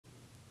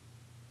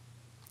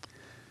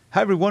Hi,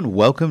 everyone.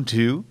 Welcome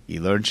to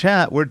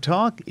eLearnChat, where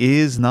talk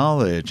is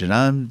knowledge. And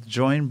I'm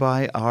joined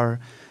by our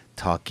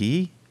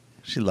talkie.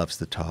 She loves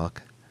to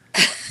talk.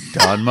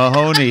 Dawn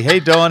Mahoney. Hey,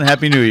 Dawn.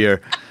 Happy New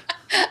Year.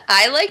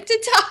 I like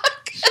to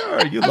talk.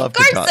 Sure, you love to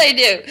talk. Of course I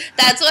do.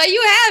 That's why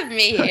you have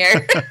me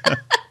here.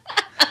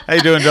 How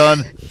you doing,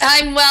 Dawn?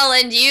 I'm well,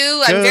 and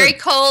you? Good. I'm very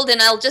cold,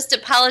 and I'll just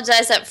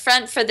apologize up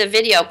front for the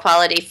video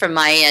quality from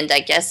my end.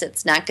 I guess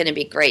it's not going to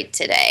be great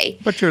today.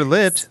 But you're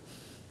lit.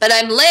 But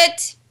I'm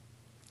lit.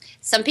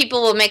 Some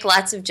people will make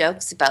lots of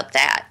jokes about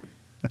that.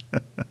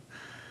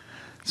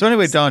 So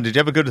anyway, Dawn, did you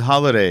have a good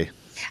holiday?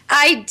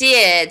 I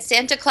did.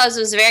 Santa Claus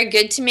was very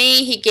good to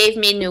me. He gave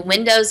me new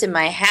windows in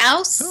my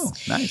house. Oh,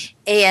 nice.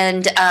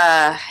 And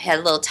had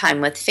a little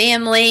time with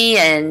family,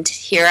 and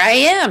here I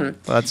am.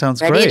 Well, that sounds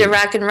ready great. to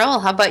rock and roll.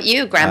 How about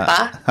you,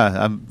 Grandpa?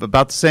 I'm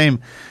about the same.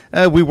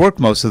 We worked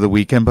most of the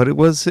weekend, but it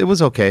was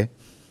okay.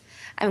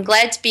 I'm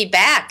glad to be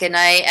back, and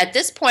at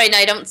this point,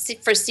 I don't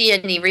foresee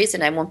any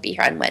reason I won't be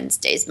here on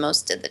Wednesdays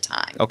most of the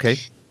time. Okay.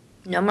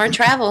 No more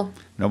travel.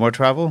 No more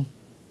travel?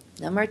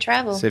 No more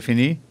travel. C'est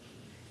fini?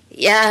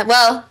 Yeah,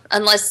 well,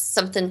 unless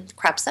something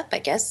crops up, I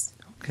guess.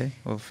 Okay,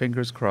 well,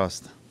 fingers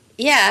crossed.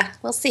 Yeah,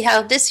 we'll see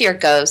how this year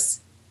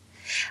goes.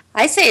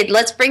 I say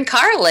let's bring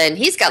Karl in.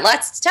 He's got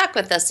lots to talk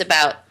with us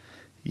about.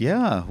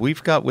 Yeah,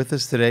 we've got with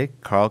us today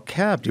Karl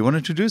Kapp. Do you want to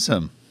introduce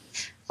him?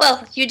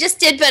 Well, you just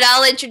did, but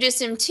I'll introduce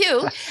him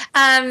too.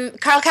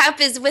 Karl Kapp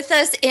is with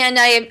us, and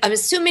I'm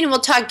assuming we'll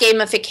talk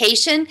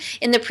gamification.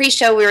 In the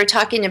pre-show, we were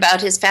talking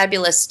about his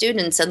fabulous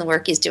students and the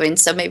work he's doing,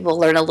 so maybe we'll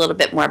learn a little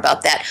bit more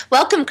about that.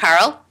 Welcome,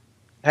 Karl.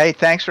 Hey,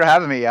 thanks for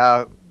having me.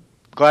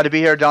 Glad to be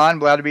here, Dawn.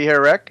 Glad to be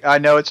here, Rick. I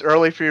know it's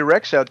early for you,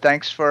 Rick, so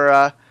thanks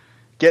for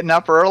getting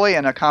up early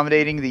and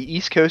accommodating the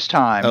East Coast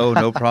time. Oh,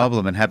 no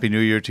problem, and Happy New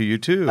Year to you,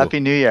 too. Happy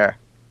New Year.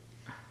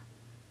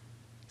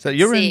 So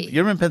you're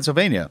in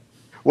Pennsylvania.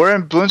 We're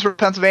in Bloomsburg,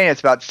 Pennsylvania. It's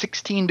about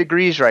 16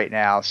 degrees right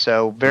now,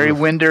 so very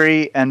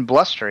windy and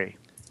blustery.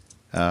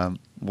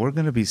 We're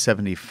going to be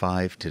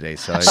 75 today,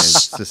 so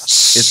it's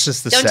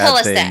just a Don't sad tell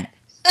us thing.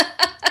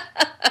 that.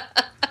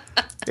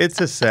 It's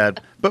a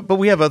sad, but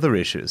we have other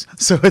issues,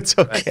 so it's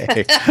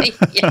okay.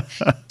 Yeah.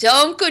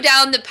 Don't go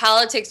down the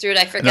politics route.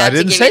 I forgot to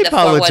didn't give say you the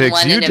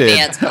politics. 411 You in did.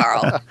 advance,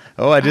 Karl.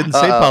 Oh, I didn't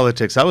say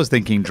politics. I was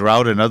thinking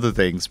drought and other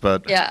things,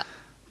 but Yeah.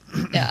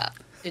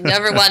 You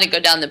never want to go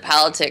down the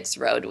politics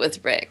road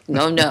with Rick.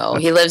 No.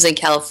 He lives in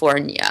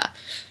California.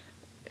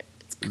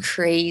 It's a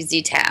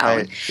crazy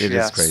town. It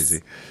is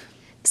crazy.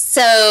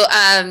 So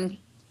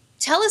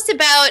tell us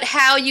about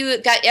how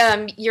you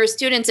got your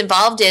students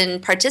involved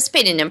in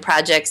participating in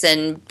projects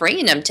and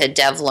bringing them to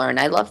DevLearn.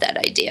 I love that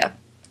idea.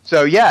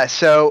 So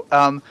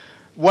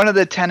one of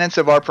the tenets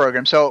of our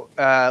program,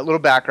 a little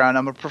background,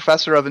 I'm a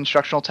professor of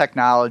instructional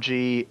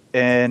technology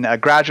in a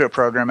graduate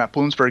program at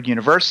Bloomsburg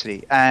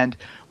University. And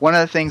one of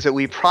the things that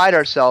we pride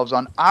ourselves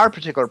on our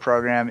particular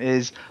program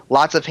is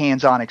lots of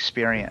hands-on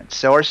experience.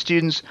 So our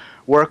students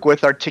work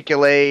with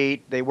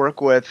Articulate, they work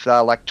with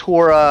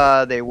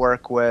Lectora, they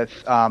work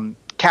with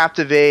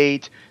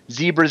Captivate,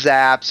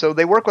 ZebraZap. So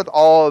they work with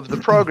all of the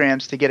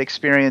programs to get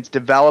experience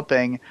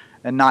developing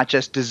and not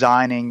just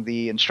designing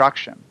the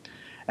instruction.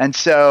 And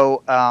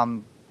so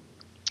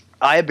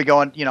I had been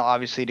going,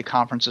 obviously to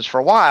conferences for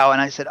a while, and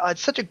I said,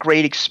 it's such a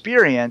great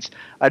experience.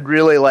 I'd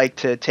really like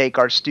to take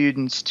our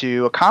students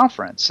to a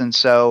conference. And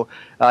so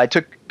I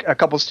took a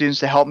couple students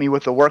to help me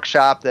with the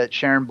workshop that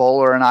Sharon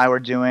Bowler and I were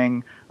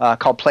doing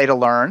called Play to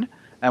Learn.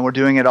 And we're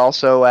doing it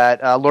also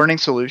at Learning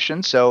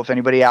Solutions. So if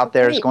anybody out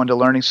there is going to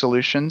Learning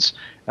Solutions,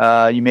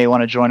 you may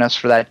want to join us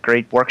for that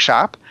great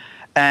workshop.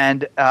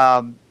 And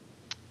I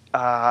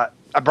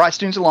brought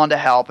students along to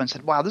help and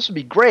said, wow, this would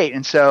be great.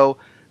 And so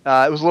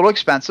it was a little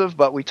expensive,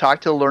 but we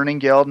talked to the Learning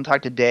Guild and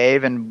talked to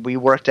Dave, and we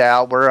worked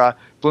out.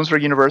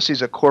 Bloomsburg University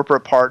is a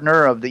corporate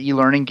partner of the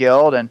eLearning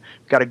Guild, and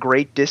got a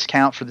great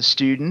discount for the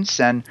students,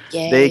 and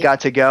they got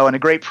to go, and a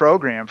great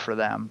program for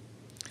them.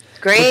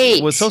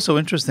 Great. Well, it's also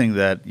interesting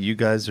that you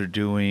guys are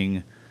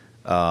doing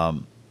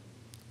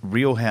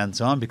real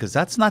hands-on, because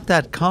that's not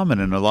that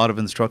common in a lot of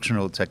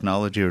instructional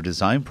technology or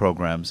design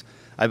programs.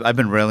 I've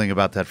been railing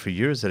about that for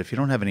years, that if you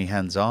don't have any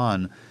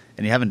hands-on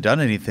and you haven't done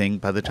anything,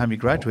 by the time you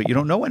graduate, you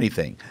don't know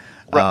anything.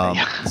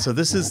 Right. So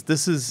this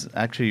is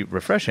actually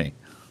refreshing.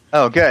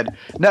 Oh, good.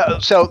 No,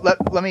 so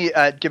let me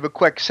give a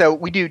quick. So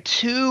we do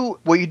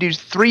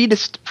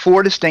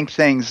four distinct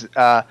things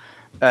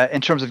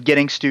in terms of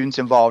getting students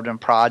involved in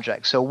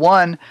projects. So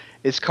one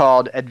is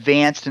called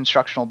Advanced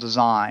Instructional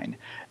Design.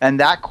 And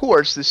that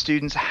course, the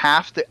students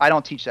have to, I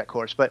don't teach that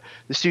course, but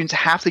the students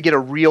have to get a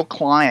real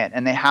client,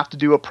 and they have to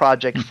do a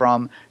project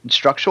from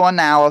instructional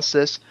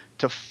analysis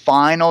to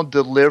final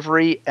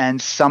delivery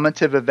and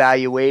summative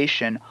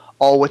evaluation,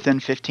 all within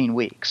 15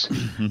 weeks.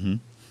 Mm-hmm.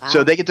 Wow.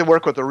 So they get to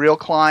work with a real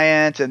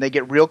client, and they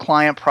get real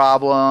client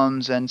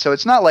problems. And so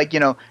it's not like,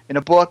 in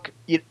a book,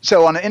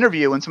 so on an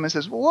interview, when someone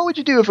says, well, what would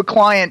you do if a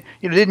client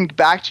didn't get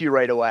back to you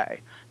right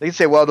away? They can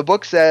say, well, the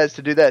book says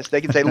to do this. They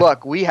can say,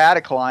 look, we had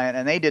a client,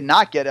 and they did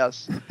not get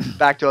us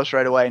back to us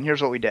right away, and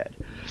here's what we did.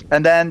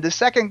 And then the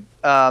second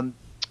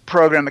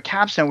program at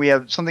Capstone, we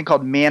have something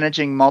called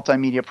Managing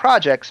Multimedia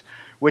Projects,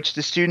 which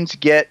the students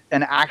get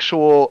an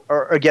actual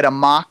or get a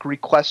mock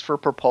request for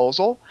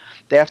proposal.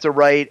 They have to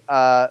write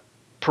a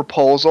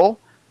proposal,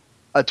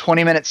 a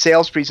 20-minute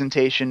sales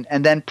presentation,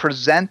 and then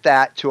present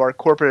that to our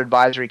corporate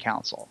advisory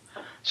council.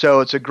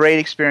 So it's a great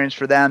experience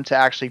for them to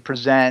actually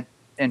present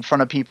in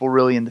front of people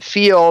really in the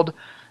field.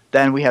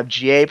 Then we have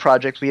GA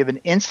projects. We have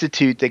an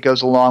institute that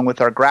goes along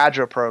with our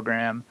graduate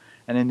program.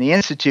 And in the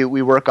institute,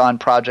 we work on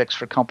projects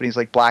for companies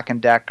like Black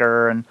 &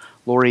 Decker and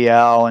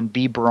L'Oreal and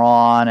B.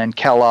 Braun and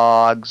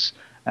Kellogg's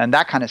and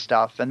that kind of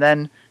stuff. And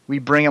then we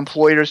bring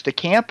employers to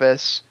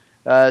campus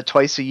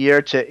twice a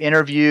year to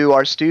interview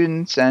our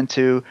students and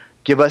to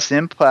give us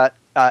input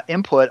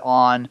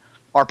on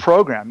our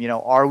program. You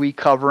know, are we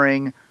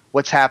covering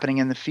what's happening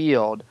in the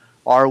field?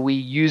 Are we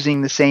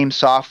using the same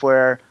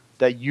software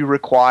that you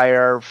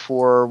require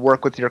for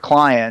work with your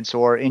clients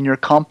or in your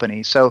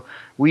company? So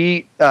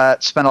we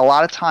spend a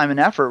lot of time and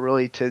effort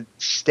really to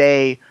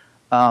stay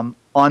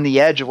on the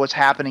edge of what's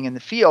happening in the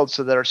field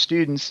so that our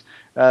students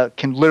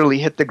can literally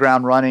hit the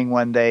ground running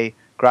when they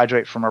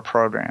graduate from our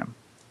program.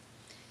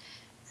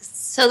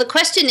 So the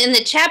question in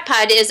the chat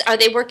pod is, are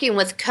they working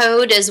with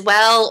code as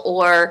well,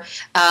 or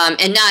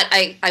and not,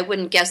 I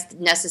wouldn't guess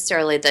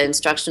necessarily the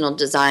instructional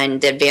design,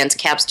 the advanced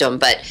capstone,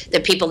 but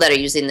the people that are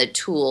using the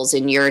tools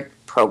in your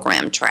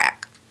program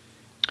track?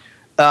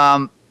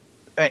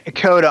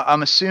 Code,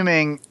 I'm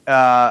assuming,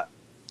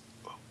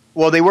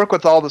 well, they work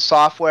with all the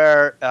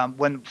software.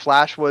 When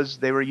Flash was,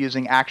 they were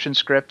using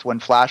ActionScript when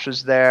Flash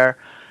was there.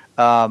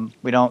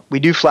 We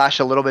do Flash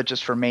a little bit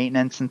just for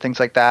maintenance and things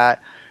like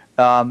that.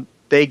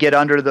 They get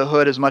under the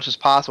hood as much as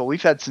possible.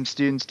 We've had some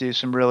students do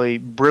some really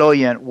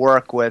brilliant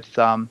work with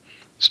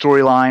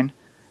Storyline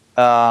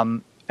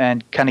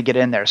and kind of get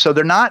in there. So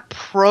they're not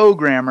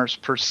programmers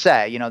per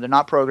se. You know, they're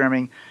not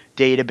programming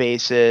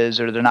databases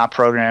or they're not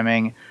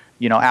programming,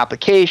 you know,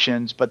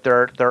 applications, but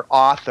they're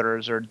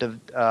authors or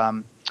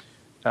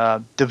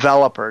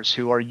developers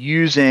who are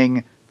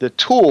using the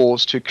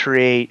tools to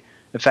create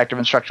effective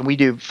instruction. We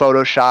do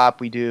Photoshop.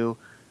 We do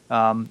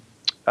audio.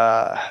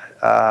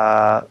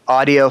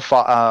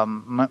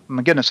 My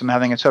goodness, I'm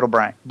having a total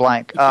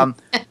blank.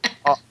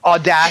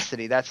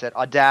 Audacity. That's it.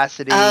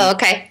 Audacity. Oh,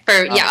 okay.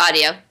 For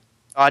audio.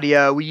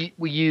 Audio. We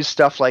use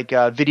stuff like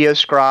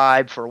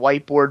VideoScribe for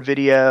whiteboard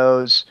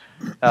videos.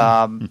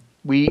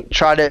 We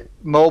try to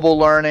mobile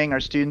learning. Our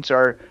students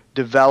are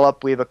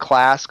developed. We have a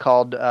class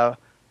called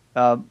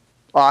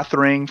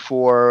authoring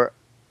for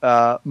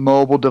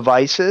mobile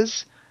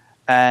devices,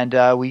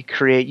 and we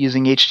create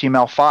using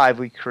HTML5.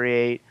 We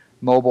create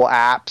mobile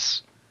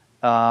apps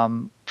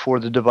for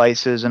the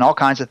devices and all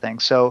kinds of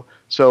things. So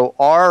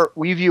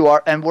we view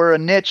our, and we're a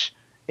niche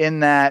in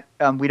that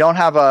we don't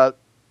have a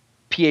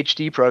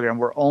PhD program.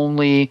 We're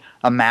only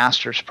a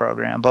master's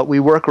program, but we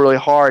work really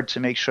hard to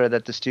make sure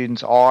that the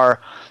students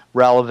are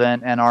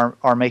relevant and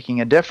are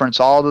making a difference.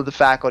 All of the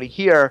faculty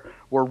here,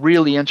 we're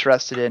really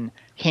interested in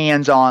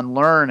hands-on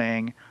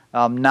learning,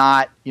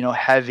 not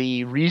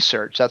heavy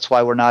research. That's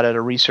why we're not at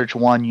a Research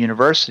One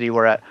university.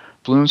 We're at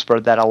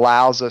Bloomsburg. That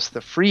allows us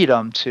the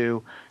freedom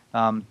to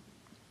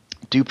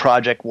do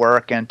project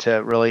work and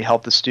to really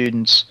help the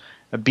students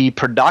be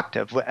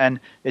productive. And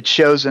it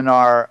shows in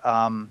our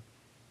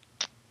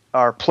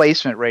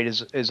placement rate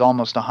is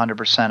almost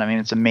 100%. I mean,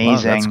 it's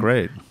amazing. Wow, that's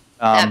great.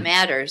 That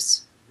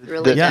matters.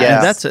 Really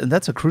does. And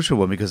that's a crucial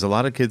one because a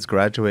lot of kids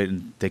graduate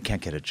and they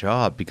can't get a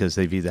job because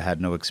they've either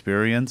had no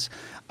experience.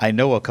 I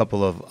know a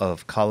couple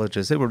of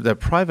colleges. They're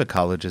private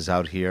colleges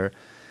out here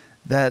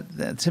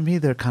that to me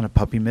they're kind of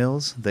puppy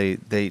mills.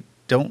 They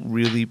don't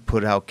really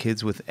put out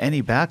kids with any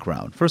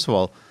background. First of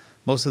all,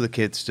 most of the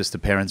kids, just the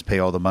parents pay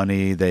all the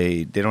money.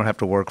 They don't have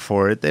to work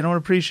for it. They don't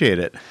appreciate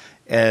it.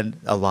 And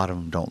a lot of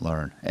them don't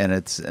learn. And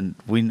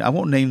I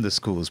won't name the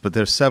schools, but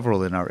there's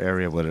several in our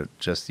area where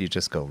you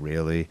just go,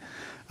 really?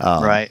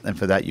 Right. And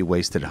for that, you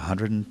wasted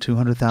 $100,000,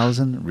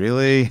 $200,000,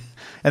 really?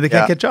 And they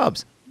can't get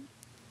jobs.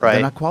 Right.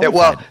 They're not qualified.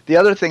 Well, the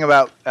other thing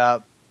about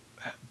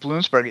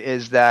Bloomsburg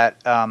is that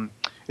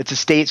it's a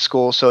state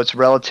school, so it's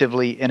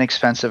relatively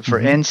inexpensive for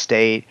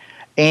in-state,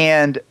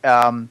 and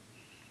the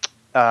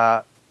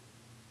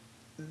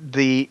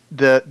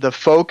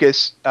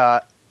focus,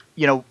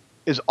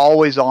 is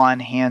always on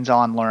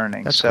hands-on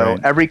learning. That's so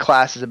great. Every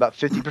class is about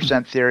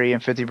 50% theory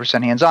and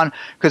 50% hands-on.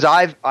 Because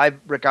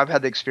Rick, I've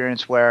had the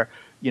experience where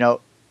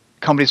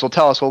companies will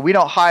tell us, well, we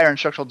don't hire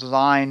instructional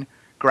design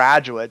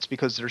graduates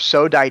because they're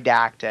so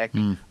didactic,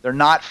 they're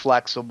not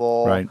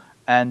flexible, right,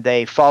 and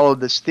they follow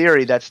this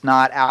theory that's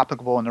not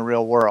applicable in the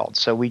real world.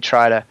 So we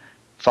try to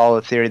follow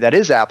a theory that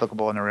is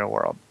applicable in the real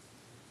world.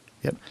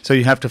 Yep. So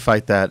you have to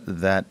fight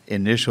that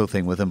initial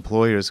thing with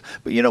employers.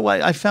 But you know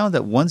what? I found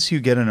that once you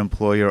get an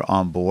employer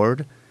on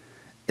board,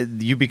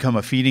 you become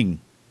a feeding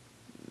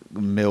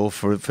mill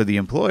for the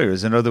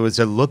employers. In other words,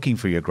 they're looking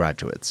for your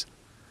graduates.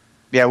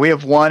 Yeah, we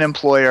have one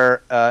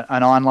employer,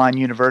 an online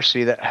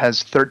university that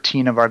has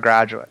 13 of our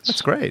graduates.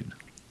 That's great.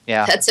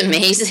 Yeah. That's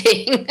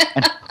amazing.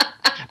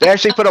 They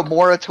actually put a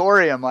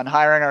moratorium on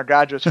hiring our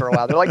graduates for a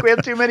while. They're like, we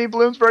have too many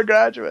Bloomsburg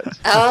graduates.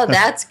 Oh,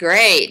 that's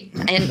great.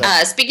 And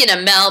speaking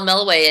of Mel,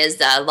 Milway is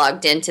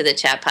logged into the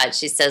chat pod.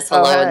 She says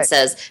hello and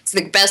says it's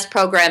the best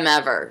program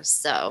ever.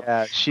 So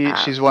yeah,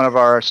 she's one of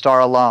our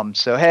star alums.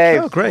 So hey,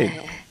 oh great,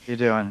 how you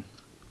doing?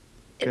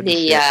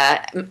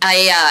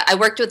 I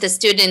worked with a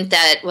student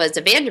that was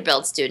a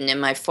Vanderbilt student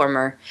in my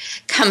former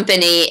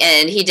company,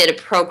 and he did a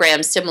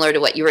program similar to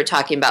what you were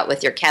talking about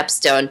with your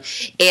capstone,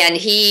 and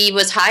he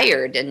was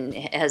hired and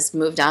has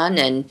moved on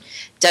and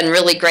done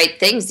really great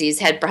things. He's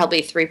had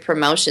probably 3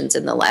 promotions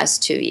in the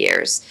last 2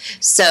 years.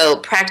 So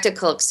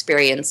practical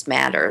experience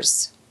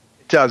matters.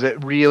 It does.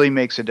 It really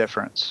makes a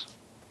difference.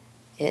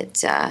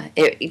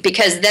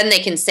 Because then they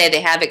can say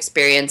they have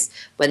experience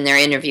when they're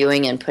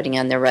interviewing and putting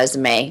on their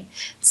resume and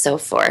so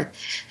forth.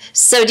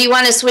 So do you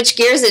want to switch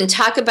gears and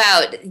talk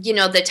about,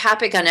 the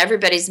topic on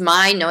everybody's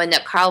mind, knowing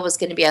that Karl was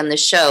going to be on the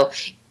show,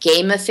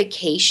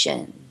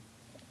 gamification?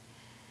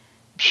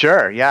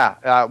 Sure,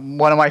 yeah.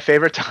 One of my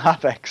favorite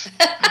topics.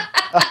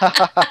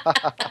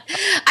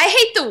 I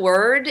hate the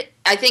word.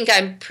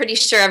 I'm pretty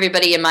sure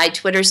everybody in my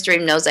Twitter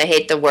stream knows I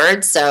hate the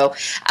word. So,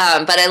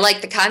 but I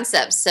like the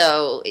concept.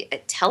 So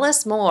tell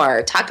us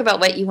more. Talk about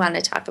what you want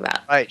to talk about.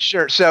 Right,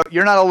 sure. So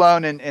you're not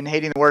alone in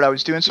hating the word. I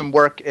was doing some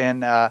work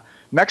in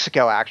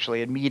Mexico,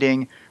 actually, and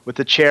meeting with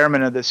the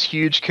chairman of this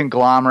huge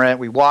conglomerate.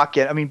 We walk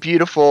in,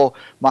 beautiful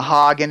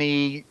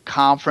mahogany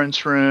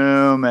conference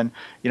room, and,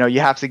 you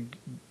have to,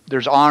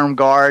 there's armed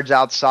guards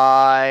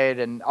outside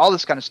and all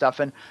this kind of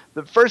stuff. And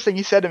the first thing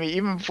he said to me,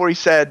 even before he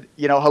said,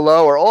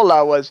 hello or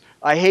hola, was,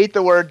 I hate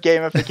the word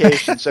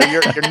gamification. So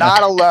you're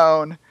not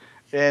alone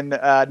in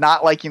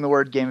not liking the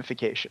word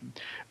gamification.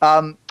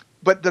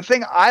 But the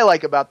thing I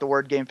like about the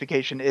word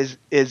gamification is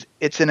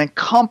it's an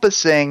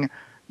encompassing,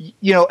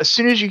 as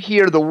soon as you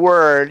hear the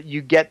word,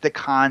 you get the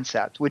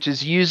concept, which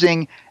is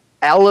using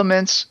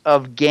elements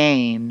of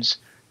games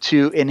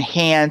to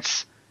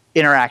enhance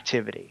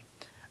interactivity.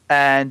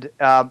 And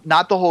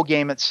not the whole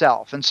game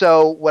itself. And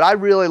so what I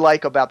really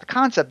like about the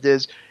concept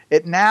is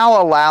it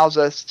now allows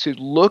us to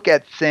look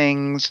at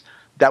things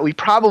that we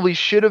probably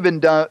should have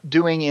been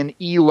doing in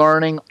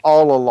e-learning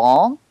all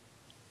along,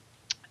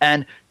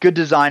 and good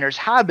designers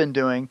have been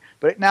doing,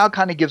 but it now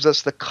kind of gives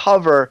us the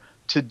cover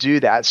to do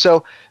that.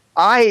 So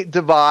I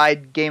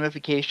divide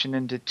gamification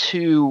into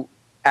 2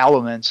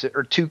 elements,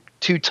 or two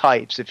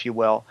types, if you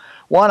will.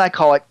 One, I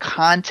call it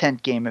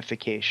content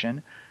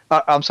gamification.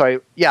 I'm sorry.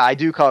 Yeah, I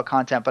do call it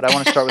content, but I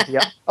want to start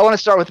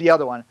with the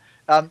other one.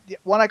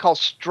 One I call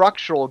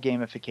structural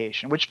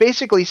gamification, which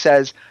basically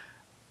says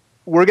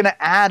we're going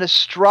to add a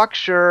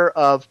structure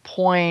of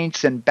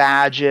points and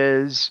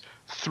badges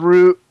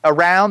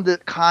around the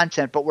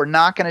content, but we're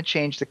not going to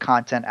change the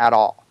content at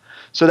all.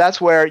 So that's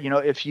where,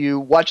 if you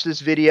watch this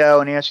video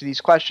and answer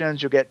these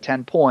questions, you'll get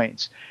 10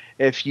 points.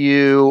 If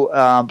you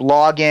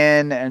log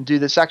in and do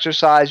this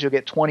exercise, you'll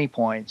get 20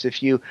 points.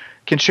 If you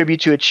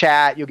contribute to a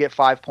chat, you'll get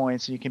 5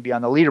 points, and you can be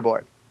on the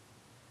leaderboard.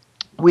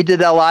 We did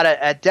that a lot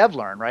at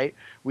DevLearn, right?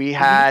 We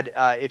had,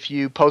 if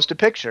you post a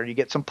picture, you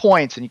get some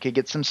points, and you could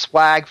get some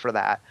swag for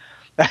that.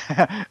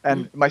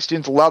 And my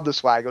students loved the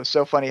swag. It was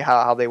so funny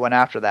how they went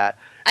after that.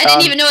 I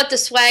didn't even know what the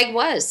swag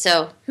was.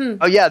 So.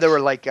 Oh, yeah, there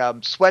were like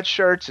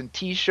sweatshirts and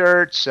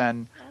T-shirts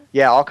and,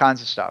 yeah, all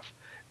kinds of stuff.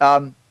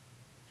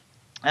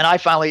 And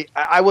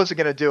I wasn't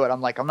going to do it.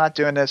 I'm like, I'm not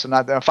doing this.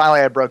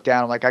 Finally, I broke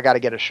down. I'm like, I got to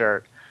get a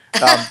shirt.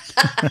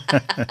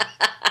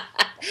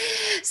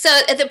 So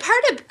the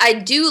part I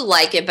do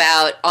like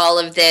about all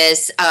of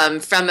this,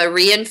 from a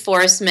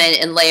reinforcement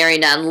and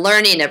layering on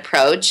learning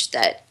approach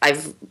that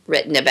I've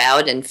written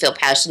about and feel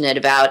passionate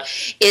about,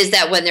 is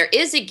that when there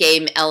is a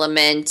game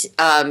element,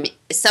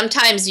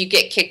 sometimes you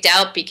get kicked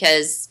out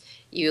because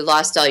you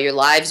lost all your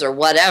lives or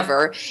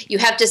whatever. You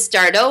have to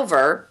start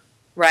over.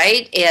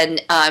 Right?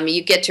 And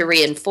you get to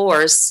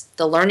reinforce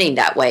the learning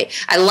that way.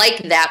 I like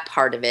that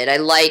part of it. I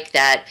like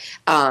that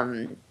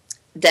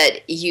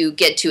that you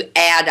get to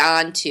add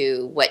on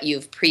to what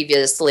you've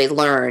previously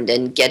learned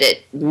and get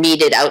it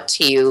meted out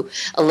to you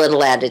a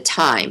little at a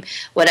time.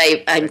 What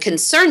I'm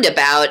concerned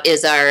about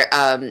is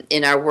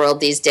in our world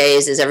these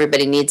days is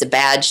everybody needs a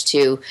badge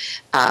to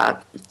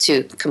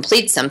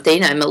complete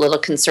something. I'm a little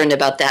concerned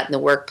about that in the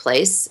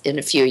workplace in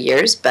a few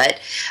years, but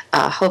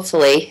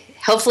hopefully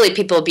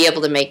people will be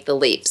able to make the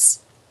leaps.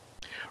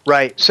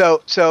 Right.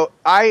 So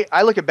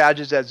I look at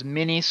badges as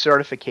mini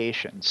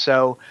certifications.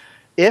 So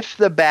if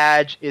the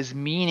badge is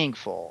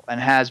meaningful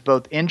and has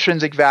both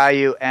intrinsic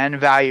value and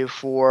value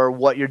for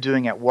what you're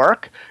doing at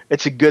work,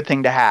 it's a good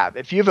thing to have.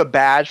 If you have a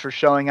badge for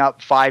showing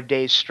up 5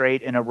 days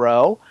straight in a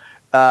row,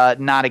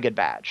 not a good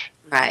badge.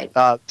 Right.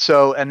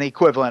 And the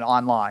equivalent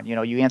online,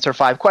 you answer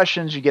 5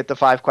 questions, you get the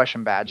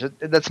 5-question badge.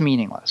 That's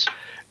meaningless.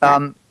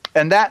 Right.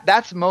 And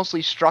that's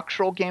mostly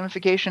structural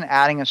gamification,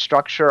 adding a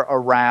structure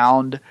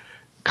around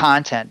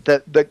content.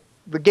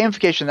 The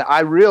gamification that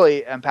I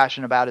really am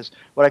passionate about is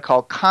what I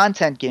call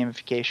content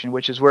gamification,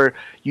 which is where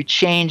you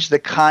change the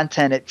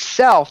content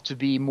itself to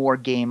be more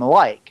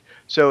game-like.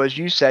 So as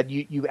you said,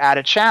 you add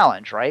a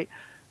challenge, right?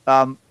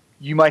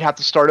 you might have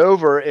to start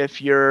over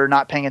if you're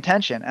not paying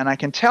attention. And I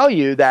can tell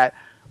you that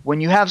when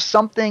you have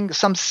some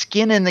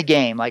skin in the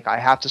game, like I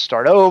have to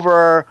start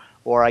over,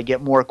 or I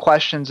get more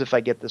questions if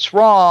I get this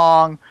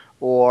wrong,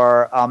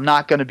 or I'm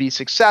not going to be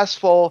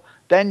successful,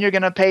 then you're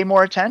going to pay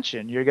more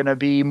attention. You're going to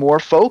be more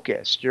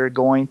focused. You're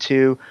going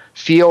to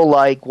feel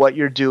like what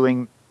you're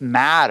doing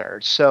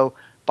matters. So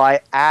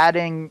by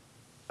adding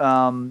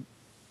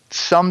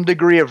some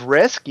degree of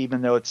risk,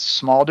 even though it's a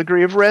small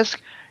degree of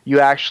risk, you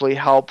actually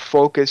help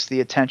focus the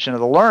attention of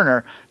the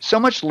learner. So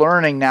much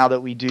learning now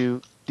that we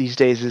do these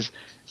days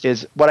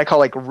is what I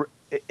call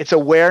it's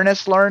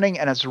awareness learning,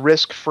 and it's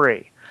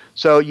risk-free.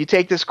 So you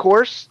take this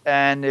course,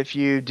 and if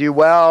you do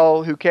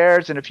well, who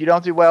cares? And if you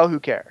don't do well, who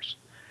cares?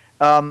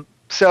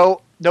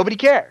 So nobody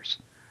cares.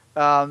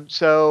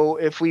 So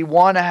if we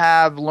want to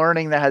have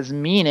learning that has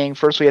meaning,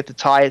 first we have to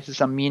tie it to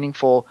some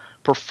meaningful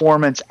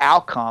performance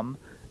outcome,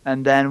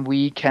 and then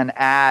we can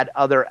add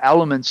other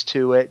elements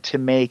to it to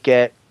make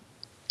it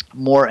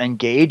more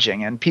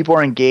engaging. And people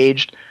are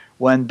engaged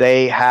when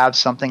they have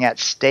something at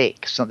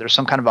stake. So there's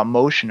some kind of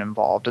emotion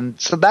involved. And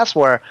so that's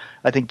where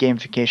I think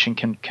gamification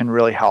can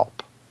really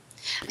help.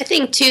 I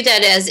think, too,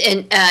 that as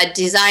in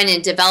design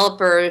and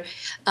developer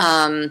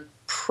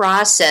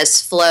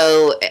process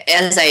flow,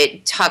 as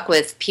I talk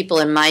with people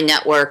in my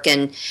network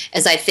and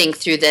as I think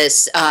through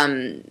this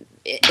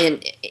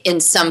in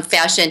some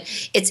fashion,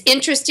 it's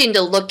interesting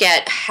to look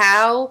at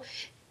how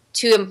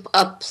to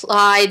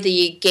apply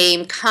the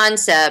game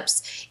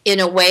concepts in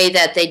a way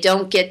that they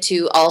don't get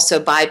to also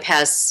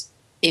bypass,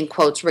 in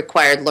quotes,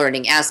 required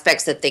learning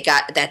aspects that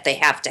they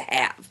have to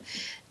have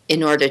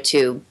in order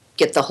to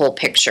get the whole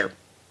picture.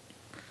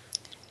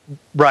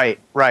 Right.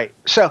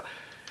 So,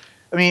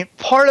 I mean,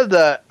 part of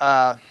the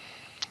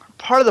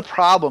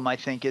problem, I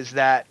think, is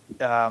that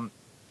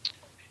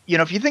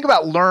if you think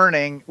about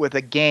learning with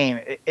a game,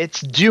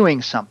 it's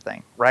doing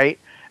something, right?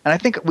 And I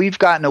think we've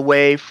gotten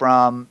away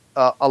from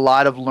a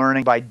lot of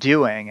learning by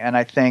doing. And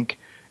I think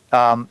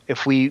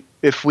if we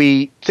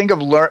think of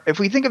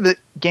the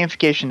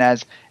gamification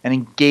as an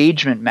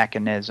engagement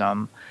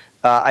mechanism,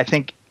 I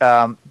think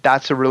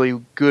that's a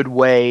really good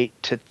way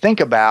to think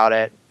about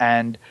it,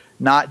 and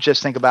not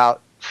just think about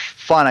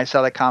fun. I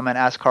saw that comment,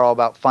 ask Carl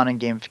about fun and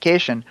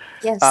gamification.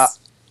 Yes.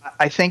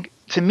 I think,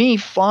 to me,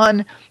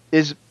 fun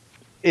is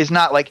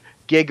not like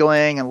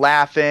giggling and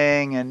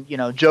laughing and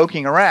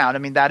joking around. I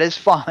mean, that is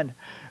fun.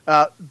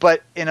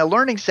 But in a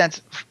learning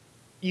sense,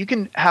 you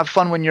can have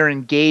fun when you're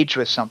engaged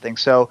with something.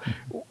 So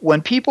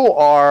when people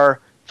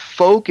are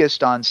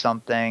focused on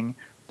something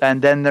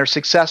and then they're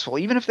successful,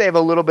 even if they have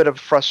a little bit of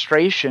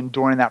frustration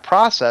during that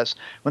process,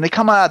 when they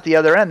come out at the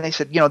other end, they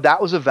said,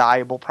 that was a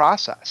valuable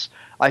process.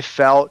 I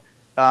felt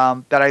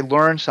that I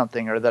learned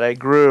something, or that I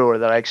grew, or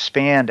that I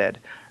expanded.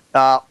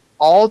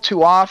 All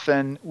too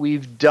often,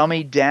 we've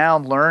dummied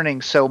down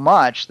learning so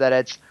much that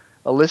it's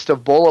a list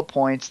of bullet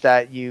points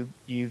that you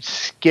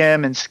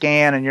skim and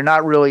scan, and you're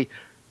not really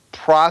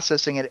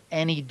processing at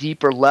any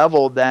deeper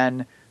level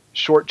than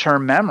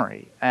short-term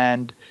memory.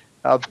 And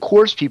of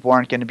course people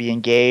aren't going to be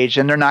engaged,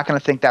 and they're not going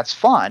to think that's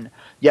fun,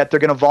 yet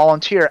they're going to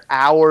volunteer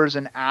hours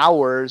and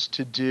hours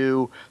to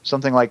do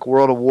something like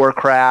World of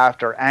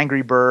Warcraft or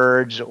Angry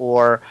Birds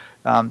or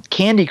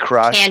Candy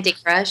Crush. Candy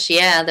Crush,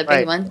 yeah, the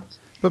big one.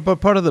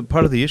 But part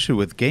of the issue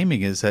with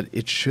gaming is that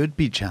it should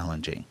be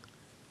challenging.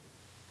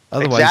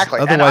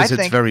 Otherwise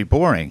it's very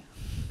boring.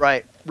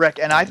 Right, Rick,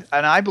 and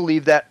I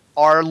believe that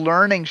our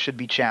learning should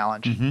be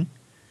challenged.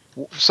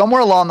 Mm-hmm.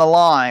 Somewhere along the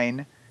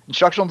line,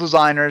 instructional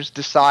designers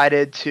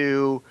decided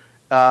to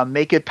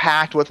make a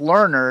pact with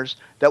learners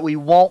that we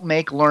won't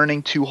make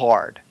learning too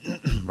hard.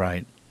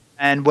 Right.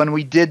 And when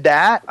we did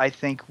that, I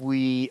think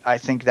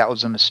that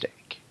was a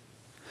mistake.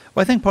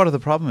 Well, I think part of the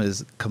problem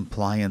is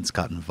compliance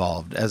got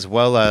involved, as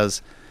well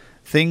as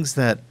things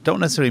that don't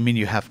necessarily mean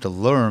you have to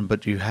learn,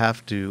 but you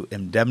have to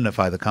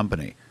indemnify the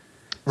company.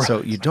 Right.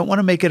 So you don't want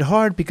to make it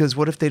hard, because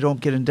what if they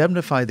don't get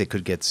indemnified? They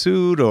could get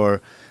sued,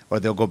 or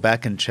they'll go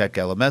back and check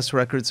LMS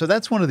records. So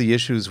that's one of the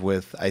issues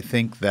with, I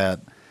think, that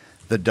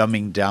the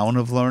dumbing down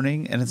of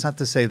learning. And it's not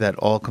to say that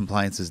all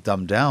compliance is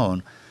dumbed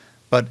down,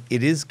 but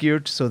it is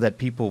geared so that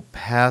people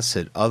pass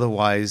it.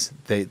 Otherwise,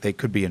 they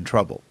could be in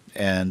trouble.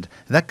 And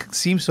that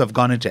seems to have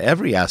gone into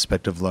every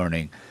aspect of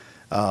learning.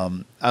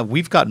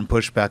 We've gotten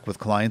pushback with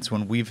clients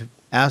when we've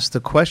asked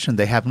a question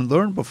they haven't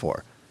learned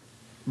before.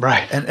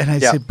 Right. And I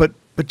say, but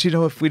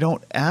if we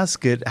don't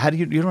ask it, how do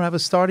you don't have a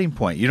starting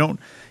point? You don't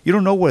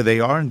know where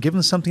they are, and give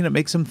them something that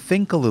makes them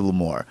think a little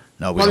more.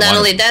 No, well, not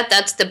only that,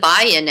 that's the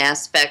buy-in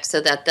aspect, so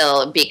that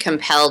they'll be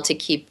compelled to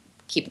keep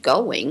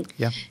going.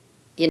 Yeah.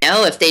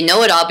 If they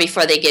know it all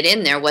before they get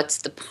in there, what's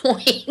the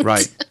point?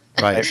 Right.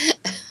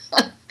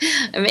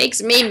 It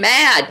makes me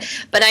mad.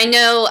 But I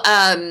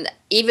know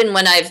even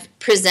when I've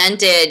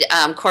presented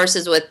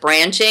courses with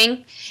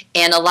branching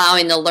and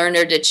allowing the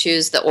learner to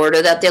choose the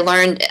order that they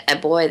learned,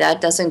 boy,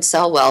 that doesn't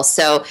sell well.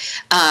 So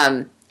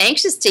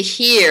anxious to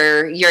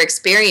hear your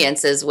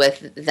experiences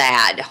with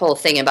that whole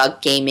thing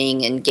about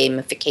gaming and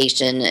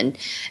gamification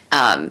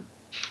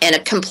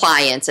and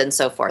compliance and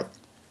so forth.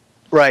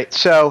 Right.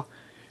 So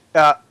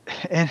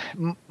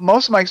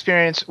most of my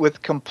experience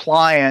with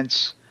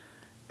compliance,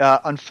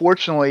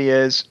 unfortunately,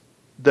 is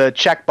the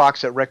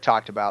checkbox that Rick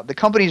talked about. The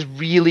companies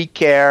really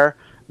care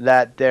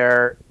that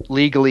they're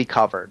legally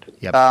covered.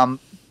 Yep.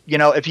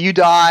 If you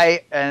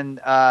die and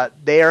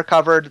they are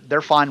covered,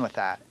 they're fine with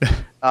that,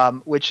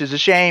 which is a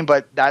shame,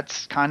 but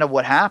that's kind of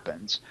what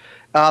happens.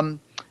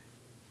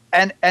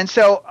 And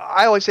so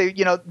I always say,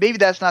 maybe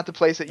that's not the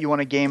place that you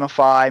want to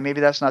gamify. Maybe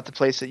that's not the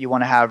place that you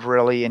want to have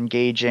really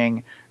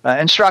engaging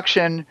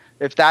instruction.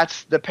 If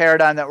that's the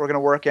paradigm that we're going to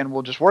work in,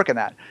 we'll just work in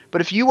that.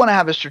 But if you want to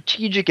have a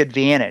strategic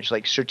advantage,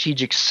 like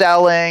strategic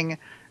selling,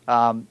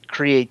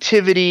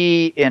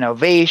 creativity,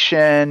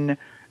 innovation,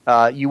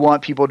 you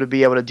want people to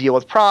be able to deal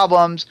with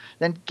problems,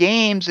 then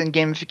games and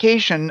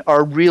gamification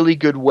are a really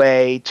good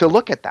way to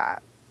look at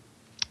that.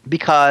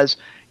 Because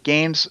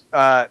games,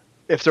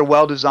 if they're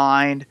well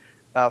designed,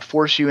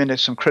 force you into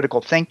some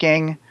critical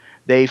thinking.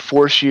 They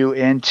force you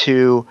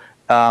into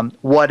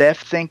what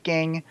if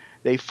thinking.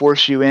 They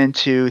force you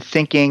into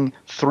thinking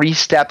 3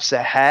 steps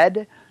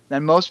ahead.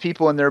 And most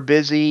people in their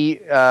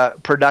busy,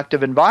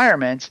 productive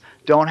environments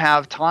don't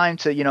have time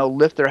to,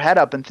 lift their head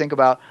up and think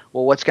about,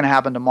 well, what's going to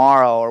happen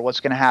tomorrow or what's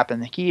going to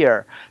happen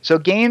here. So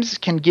games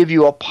can give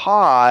you a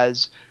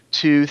pause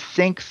to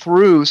think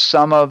through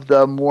some of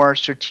the more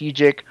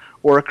strategic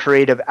or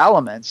creative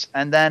elements.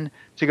 And then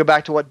to go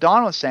back to what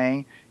Don was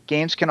saying,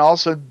 games can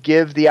also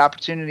give the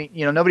opportunity,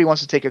 nobody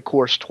wants to take a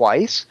course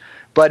twice,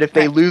 but if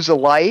they lose a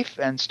life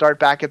and start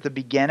back at the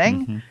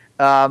beginning,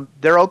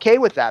 they're okay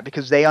with that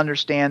because they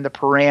understand the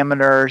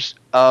parameters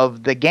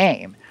of the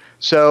game.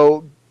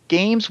 So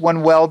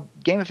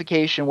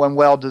gamification, when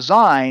well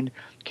designed,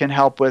 can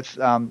help with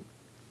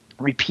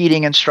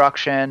repeating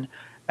instruction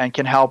and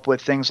can help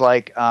with things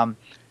like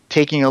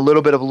taking a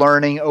little bit of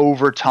learning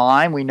over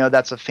time. We know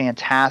that's a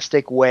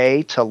fantastic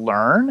way to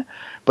learn,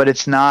 but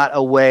it's not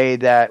a way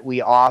that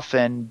we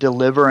often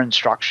deliver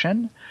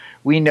instruction.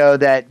 We know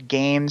that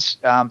games,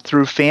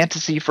 through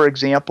fantasy, for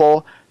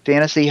example,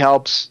 fantasy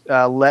helps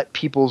let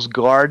people's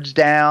guards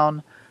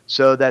down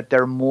so that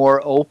they're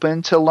more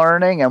open to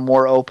learning and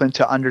more open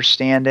to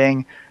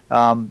understanding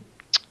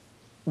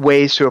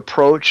ways to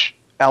approach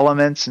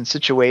elements and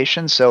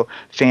situations. So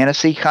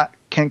fantasy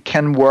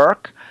can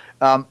work.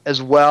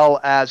 As well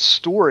as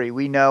story.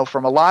 We know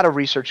from a lot of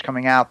research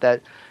coming out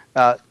that,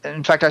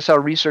 in fact, I saw a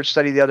research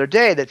study the other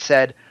day that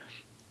said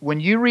when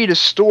you read a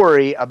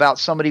story about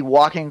somebody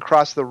walking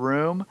across the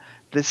room,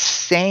 the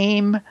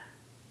same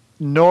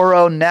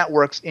neural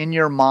networks in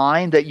your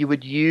mind that you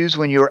would use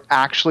when you're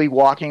actually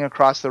walking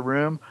across the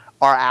room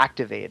are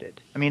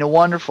activated. I mean, a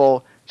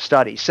wonderful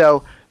study.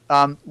 So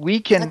we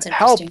can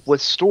help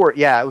with story.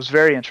 Yeah, it was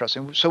very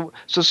interesting. So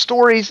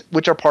stories,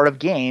 which are part of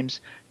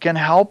games, can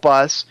help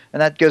us,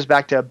 and that goes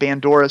back to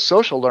Bandura's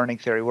social learning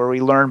theory, where we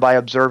learn by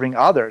observing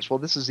others. Well,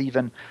 this is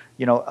even,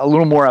 a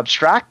little more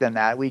abstract than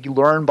that. We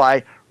learn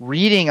by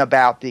reading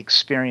about the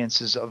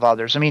experiences of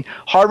others. I mean,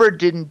 Harvard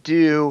didn't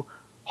do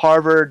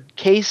Harvard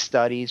case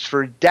studies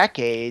for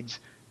decades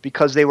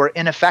because they were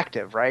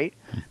ineffective, right?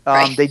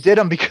 They did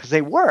them because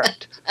they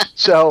worked.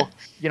 So,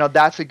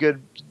 that's a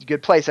good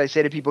place. I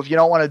say to people, if you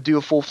don't want to do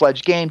a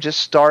full-fledged game, just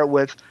start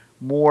with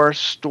more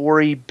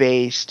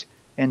story-based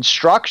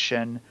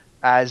instruction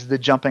as the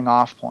jumping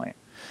off point.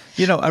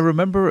 I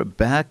remember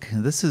back,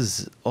 this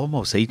is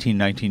almost 18,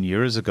 19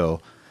 years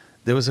ago,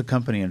 there was a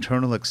company,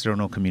 Internal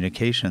External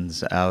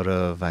Communications, out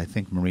of, I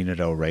think, Marina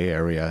Del Rey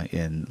area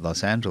in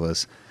Los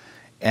Angeles,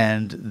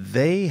 and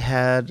they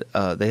had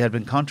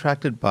been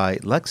contracted by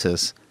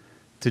Lexus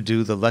to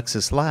do the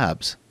Lexus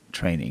Labs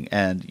training,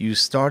 and you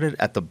started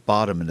at the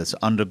bottom in this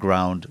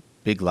underground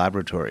big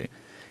laboratory.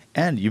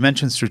 And you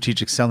mentioned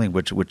strategic selling,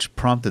 which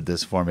prompted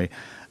this for me.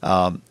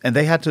 And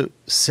they had to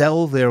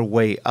sell their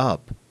way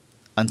up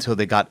until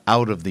they got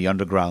out of the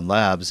underground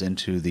labs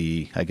into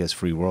the, I guess,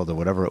 free world or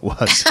whatever it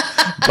was.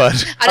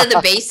 But out of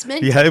the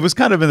basement? Yeah, it was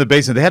kind of in the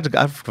basement. They had to,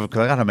 I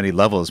forgot how many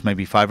levels,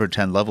 maybe 5 or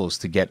 10 levels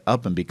to get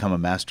up and become a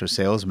master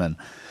salesman.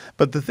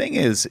 But the thing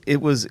is,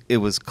 it was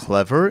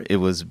clever. It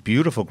was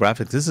beautiful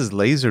graphics. This is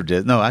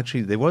Laserdisc. No,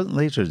 actually, they weren't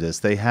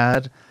Laserdisc. They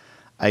had,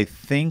 I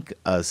think,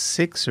 a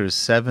 6 or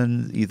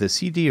 7 either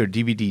CD or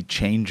DVD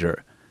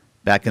changer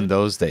back in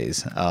those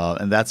days.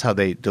 And that's how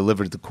they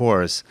delivered the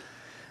course.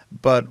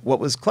 But what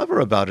was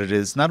clever about it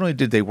is not only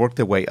did they work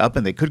their way up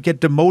and they could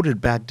get demoted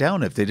back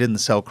down if they didn't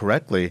sell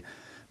correctly,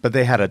 but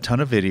they had a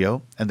ton of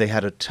video and they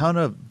had a ton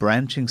of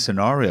branching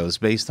scenarios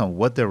based on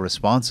what their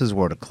responses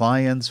were to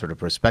clients or to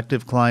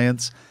prospective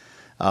clients,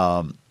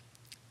 how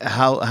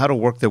to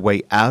work their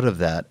way out of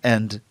that.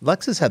 And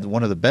Lexus had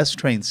one of the best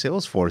trained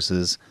sales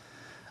forces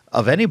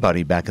of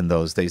anybody back in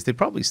those days. They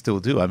probably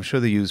still do. I'm sure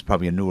they use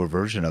probably a newer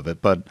version of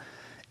it, but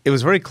it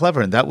was very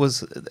clever. And that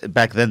was,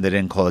 back then they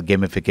didn't call it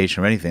gamification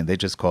or anything. They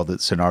just called it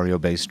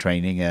scenario-based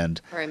training. Or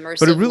immersive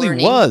but it really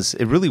learning.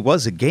 It really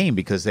was a game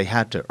because they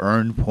had to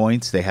earn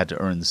points. They had to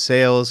earn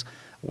sales,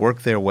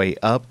 work their way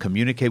up,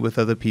 communicate with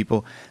other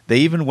people. They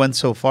even went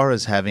so far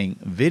as having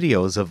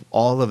videos of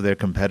all of their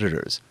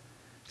competitors.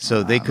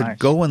 So they could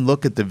go and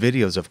look at the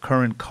videos of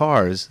current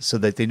cars so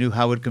that they knew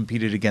how it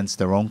competed against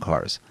their own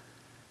cars.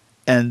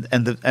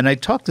 And I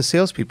talked to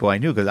salespeople I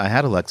knew because I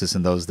had a Lexus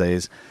in those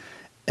days,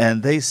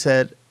 and they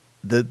said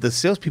the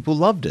salespeople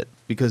loved it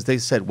because they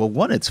said, well,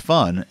 one, it's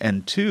fun,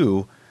 and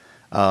two,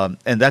 and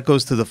that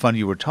goes to the fun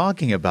you were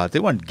talking about. They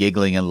weren't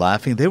giggling and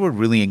laughing; they were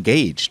really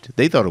engaged.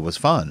 They thought it was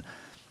fun,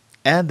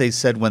 and they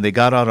said when they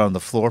got out on the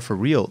floor for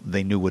real,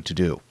 they knew what to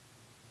do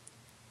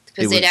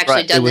because they'd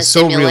actually done the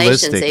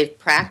simulations. They've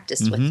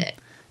practiced with it.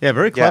 Yeah,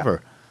 very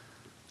clever.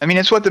 I mean,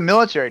 it's what the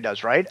military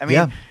does, right? I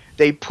mean,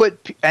 they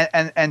put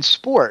and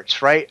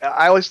sports, right?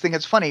 I always think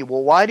it's funny.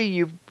 Well, why do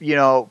you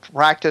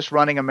practice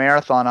running a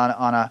marathon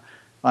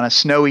on a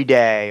snowy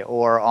day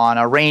or on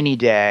a rainy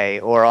day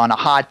or on a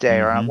hot day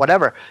or on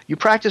whatever? You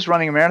practice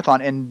running a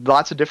marathon in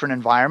lots of different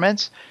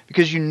environments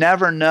because you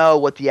never know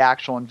what the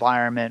actual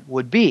environment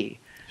would be.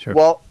 Sure.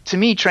 Well, to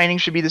me, training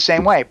should be the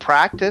same way.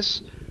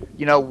 Practice,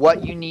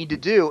 what you need to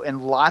do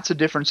in lots of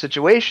different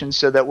situations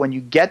so that when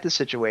you get the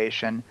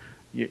situation,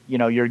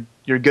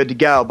 you're good to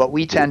go. But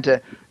we tend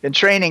to, in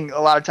training, a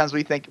lot of times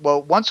we think,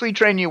 well, once we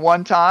train you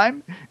one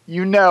time,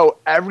 you know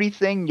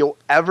everything you'll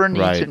ever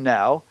need to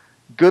know.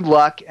 Good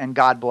luck and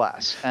God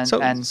bless.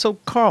 So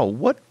Karl,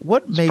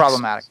 what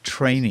makes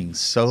training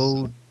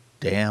so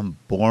damn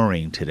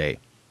boring today,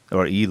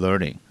 or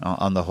e-learning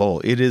on the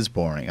whole? It is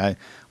boring.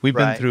 We've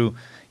been through.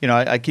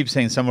 I keep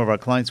saying some of our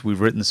clients, we've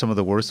written some of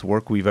the worst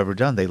work we've ever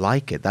done. They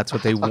like it. That's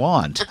what they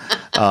want.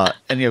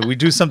 And we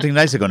do something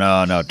nice. They go,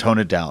 no, tone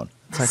it down.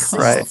 It's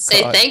like,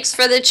 say thanks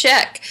for the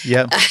check.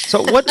 Yeah.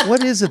 So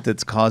what is it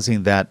that's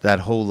causing that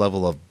whole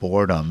level of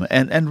boredom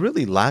and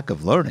really lack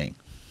of learning?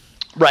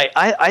 Right.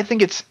 I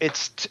think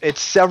it's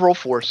several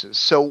forces.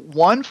 So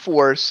one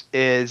force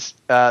is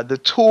the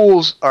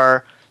tools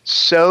are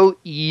so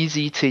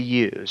easy to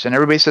use, and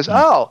everybody says,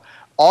 oh,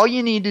 all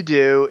you need to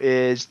do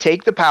is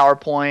take the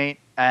PowerPoint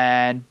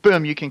and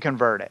boom, you can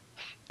convert it.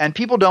 And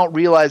people don't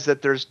realize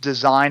that there's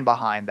design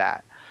behind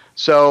that.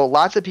 So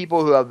lots of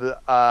people who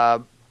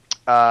have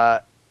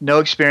no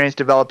experience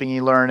developing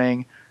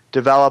e-learning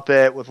develop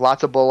it with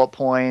lots of bullet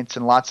points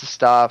and lots of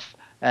stuff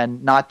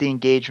and not the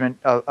engagement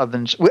of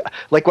them.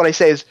 Like what I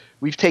say is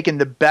we've taken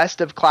the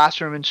best of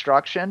classroom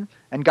instruction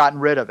and gotten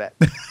rid of it.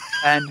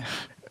 And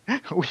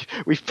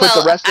we've put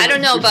the rest of it. I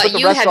don't know about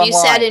you. Have you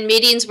sat in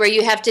meetings where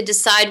you have to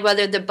decide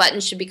whether the button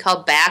should be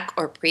called back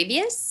or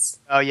previous?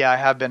 Oh, yeah, I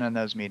have been in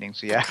those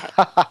meetings, yeah.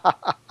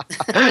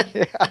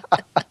 Okay.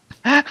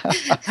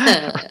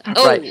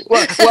 Right.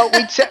 Well,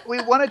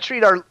 we want to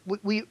treat our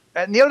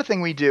and the other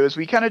thing we do is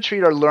we kind of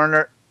treat our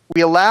learner.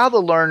 We allow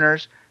the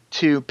learners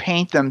to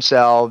paint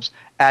themselves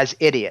as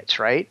idiots,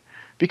 right?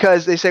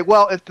 Because they say,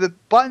 well, if the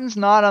button's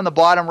not on the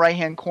bottom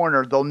right-hand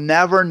corner, they'll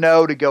never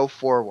know to go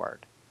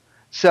forward.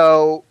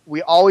 So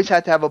we always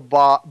have to have a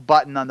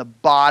button on the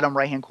bottom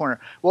right-hand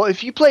corner. Well,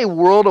 if you play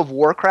World of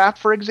Warcraft,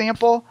 for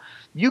example,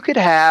 you could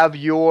have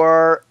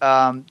your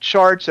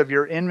charts of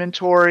your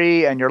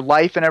inventory and your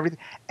life and everything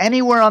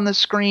anywhere on the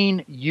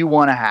screen you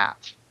want to have.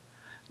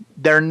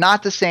 They're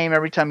not the same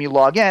every time you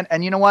log in.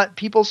 And you know what?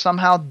 People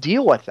somehow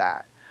deal with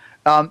that.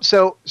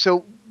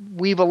 So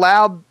we've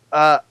allowed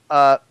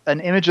an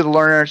image of the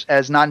learners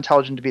as not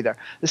intelligent to be there.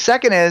 The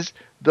second is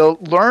the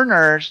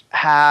learners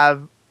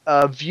have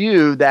a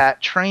view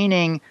that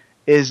training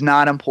is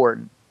not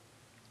important.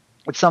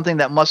 It's something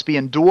that must be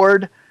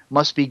endured,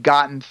 must be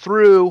gotten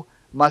through,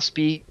 must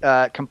be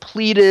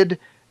completed,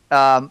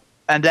 and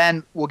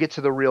then we'll get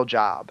to the real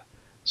job.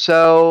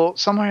 So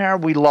somewhere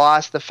we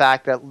lost the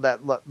fact that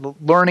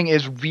learning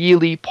is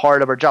really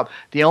part of our job.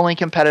 The only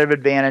competitive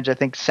advantage, I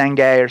think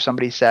Senge or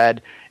somebody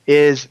said,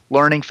 is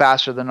learning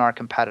faster than our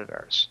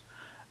competitors.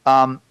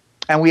 And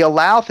we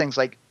allow things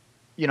like,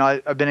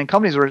 I've been in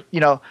companies where,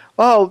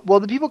 oh, well,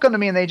 the people come to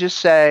me and they just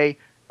say,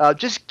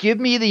 just give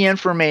me the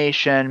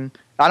information.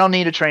 I don't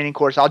need a training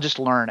course. I'll just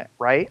learn it,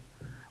 right?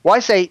 Well, I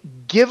say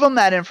give them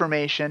that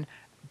information,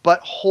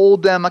 but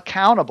hold them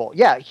accountable.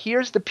 Yeah,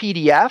 here's the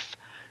PDF.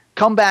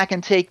 Come back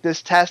and take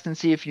this test and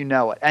see if you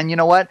know it. And you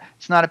know what?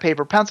 It's not a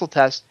paper pencil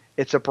test.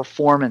 It's a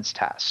performance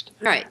test.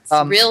 Right. It's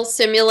real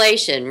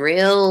simulation,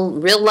 real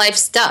life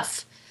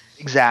stuff.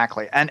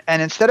 Exactly. And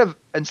instead of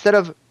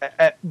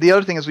the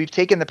other thing is we've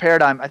taken the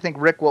paradigm, I think,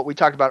 Rick, what we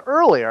talked about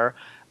earlier,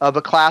 of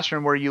a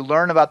classroom where you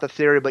learn about the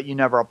theory but you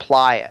never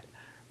apply it.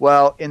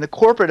 Well, in the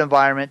corporate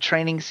environment,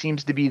 training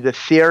seems to be the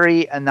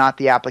theory and not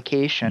the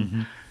application.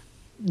 Mm-hmm.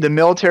 The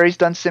military's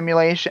done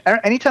simulation.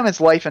 Anytime it's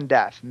life and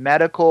death,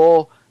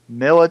 medical,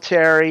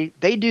 military,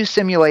 they do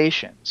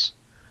simulations.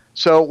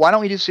 So why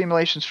don't we do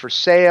simulations for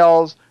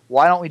sales?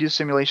 Why don't we do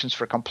simulations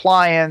for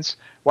compliance?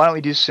 Why don't we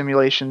do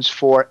simulations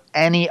for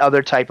any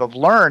other type of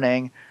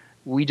learning?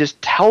 We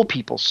just tell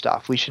people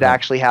stuff. We should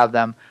actually have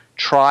them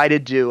try to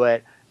do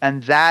it,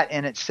 and that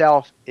in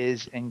itself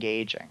is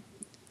engaging.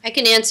 I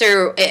can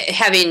answer,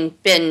 having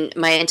been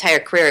my entire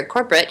career in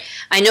corporate,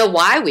 I know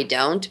why we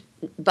don't.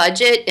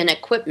 Budget and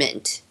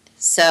equipment.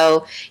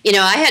 So,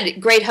 I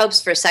had great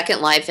hopes for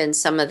Second Life and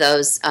some of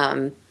those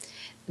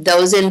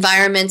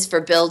environments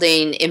for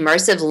building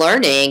immersive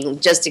learning,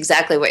 just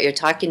exactly what you're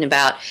talking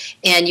about,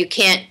 and you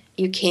can't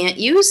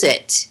use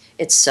it.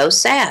 It's so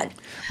sad.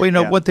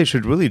 Well, what they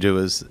should really do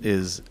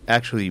is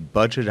actually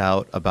budget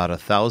out about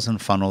 1,000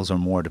 funnels or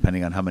more,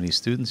 depending on how many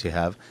students you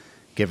have.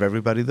 Give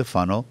everybody the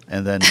funnel,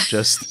 and then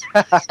just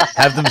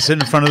have them sit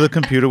in front of the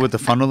computer with the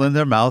funnel in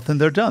their mouth, and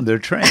they're done. They're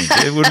trained.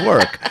 It would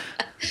work.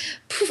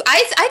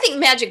 I think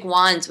magic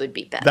wands would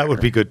be better. That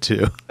would be good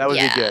too. That would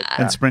be good.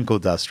 And sprinkle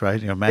dust,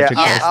 right? Magic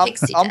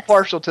dust. I'm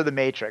partial to the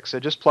Matrix, so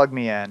just plug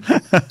me in.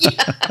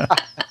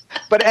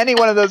 But any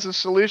one of those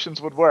solutions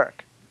would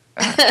work.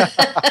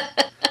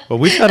 Well,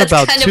 we've got That's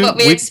about kind of what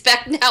we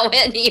expect now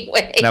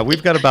anyway. Now,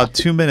 we've got about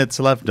 2 minutes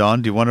left,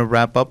 Dawn. Do you want to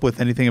wrap up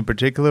with anything in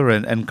particular?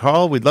 And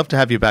Karl, we'd love to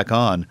have you back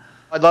on.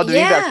 I'd love to be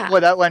back. Boy,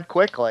 that went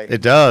quickly.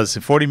 It does.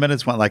 40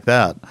 minutes went like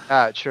that.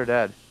 It sure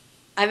did.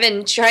 I've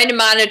been trying to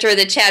monitor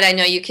the chat. I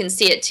know you can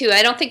see it too.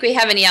 I don't think we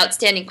have any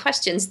outstanding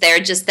questions there,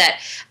 just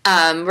that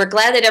we're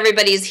glad that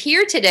everybody's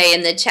here today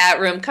in the chat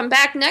room. Come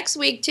back next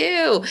week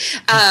too,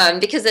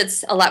 because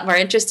it's a lot more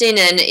interesting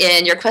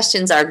and your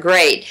questions are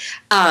great.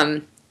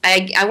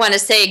 I want to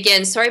say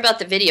again, sorry about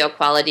the video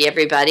quality,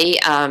 everybody.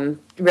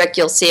 Rick,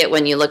 you'll see it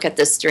when you look at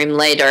the stream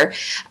later.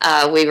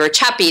 We were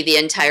choppy the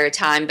entire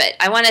time, but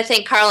I want to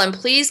thank Karl, and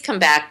please come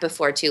back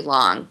before too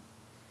long.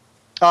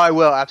 Oh, I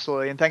will,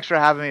 absolutely. And thanks for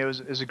having me. It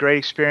was a great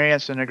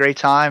experience and a great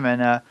time,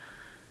 and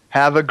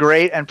have a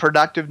great and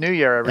productive New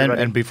Year,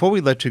 everybody. And before we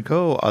let you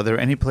go, are there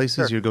any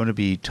places you're going to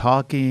be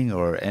talking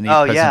or any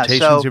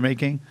presentations you're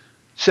making?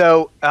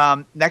 So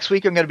next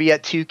week I'm going to be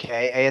at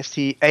 2K,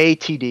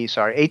 ATD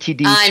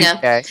 2K.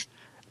 I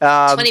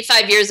know.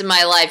 25 years of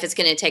my life. It's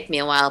going to take me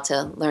a while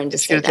to learn to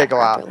say that properly. It's going to take a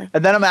while.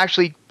 And then I'm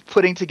actually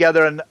putting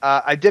together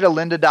I did a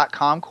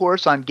lynda.com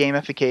course on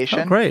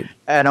gamification. Oh, great.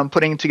 And I'm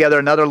putting together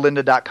another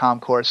lynda.com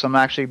course. So I'm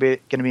actually going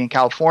to be in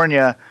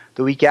California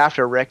the week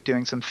after, Rick,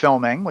 doing some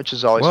filming, which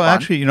is always fun. Well,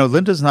 actually,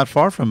 Lynda's not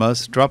far from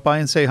us. Drop by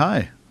and say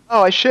hi.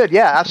 Oh, I should.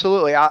 Yeah,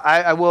 absolutely.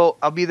 I will.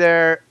 I'll be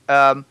there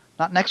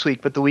not next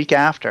week, but the week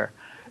after.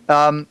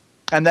 And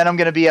then I'm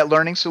going to be at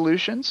Learning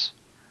Solutions,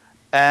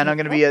 and I'm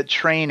going to be at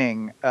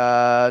Training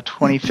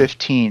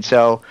 2015.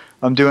 So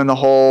I'm doing the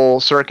whole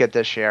circuit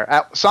this year.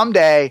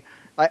 Someday,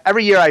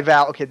 every year I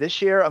vow, okay,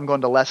 this year I'm going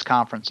to less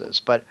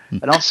conferences, but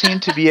I don't seem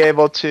to be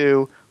able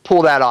to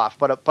pull that off.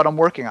 But I'm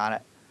working on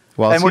it.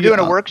 Well, and we're doing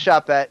a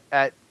workshop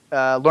at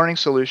Learning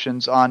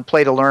Solutions on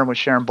Play to Learn with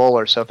Sharon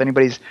Bowler. So if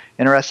anybody's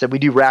interested, we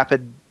do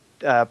rapid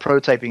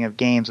prototyping of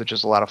games, which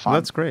is a lot of fun.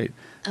 Well, that's great.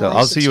 So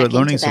I'll see you at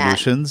Learning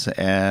Solutions.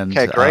 And,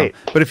 okay, great.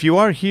 But if you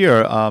are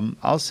here,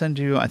 I'll send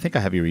you, I think I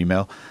have your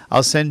email.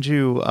 I'll send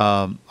you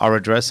our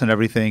address and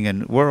everything.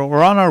 And we're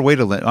on our way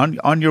to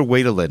on your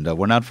way to Lynda.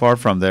 We're not far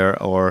from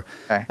there, or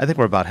I think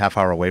we're about half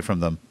hour away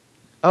from them.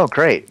 Oh,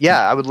 great.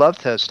 Yeah, I would love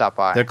to stop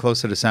by. They're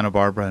closer to Santa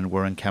Barbara, and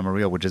we're in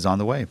Camarillo, which is on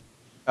the way.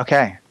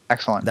 Okay,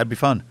 excellent. That'd be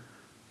fun.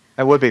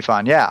 It would be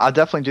fun. Yeah, I'll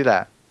definitely do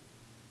that.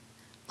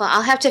 Well,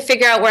 I'll have to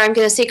figure out where I'm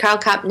going to see Karl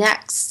Kapp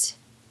next.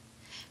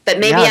 But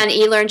maybe on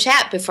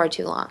eLearnChat before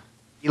too long.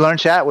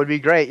 eLearnChat would be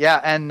great, yeah.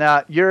 And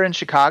you're in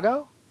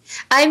Chicago?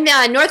 I'm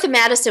north of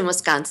Madison,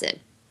 Wisconsin.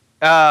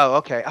 Oh,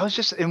 okay. I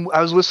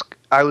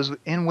was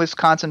in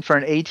Wisconsin for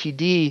an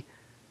ATD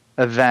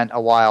event a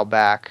while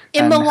back.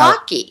 In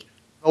Milwaukee.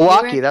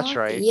 Milwaukee, that's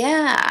right.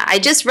 Yeah, I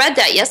just read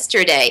that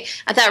yesterday.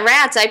 I thought,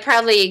 rats, I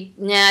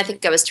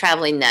think I was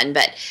traveling then.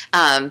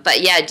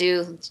 But yeah,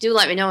 do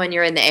let me know when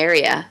you're in the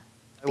area.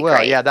 I will.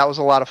 Great. Yeah, that was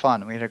a lot of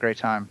fun. We had a great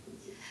time.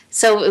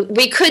 So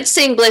we could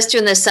sing Blister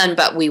in the Sun,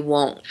 but we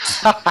won't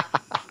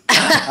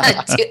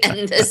to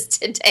end this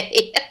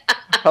today.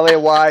 Probably a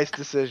wise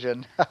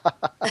decision.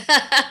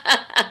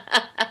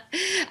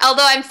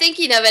 Although I'm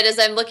thinking of it as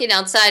I'm looking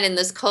outside in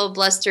this cold,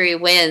 blustery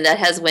wind that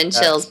has wind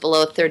chills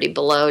below 30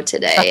 below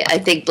today. I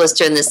think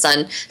Blister in the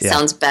Sun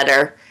sounds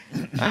better.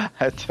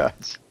 It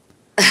does.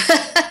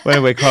 Well,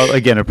 anyway, Karl,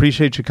 again,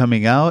 appreciate you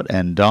coming out.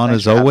 And Dawn,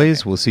 as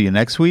always, we'll see you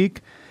next week.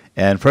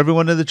 And for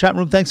everyone in the chat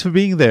room, thanks for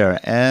being there.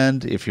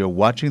 And if you're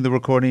watching the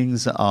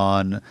recordings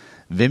on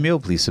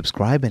Vimeo, please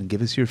subscribe and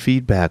give us your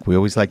feedback. We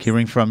always like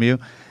hearing from you.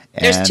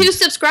 And there's 2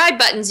 subscribe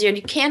buttons here, and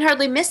you can't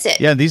hardly miss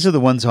it. Yeah, these are the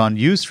ones on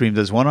Ustream.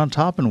 There's one on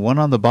top and one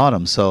on the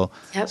bottom. So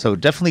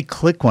definitely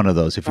click one of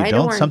those. If you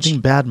don't, something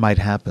bad might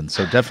happen.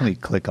 So definitely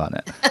click on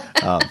it.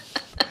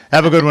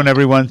 Have a good one,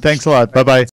 everyone. Thanks a lot. Bye-bye.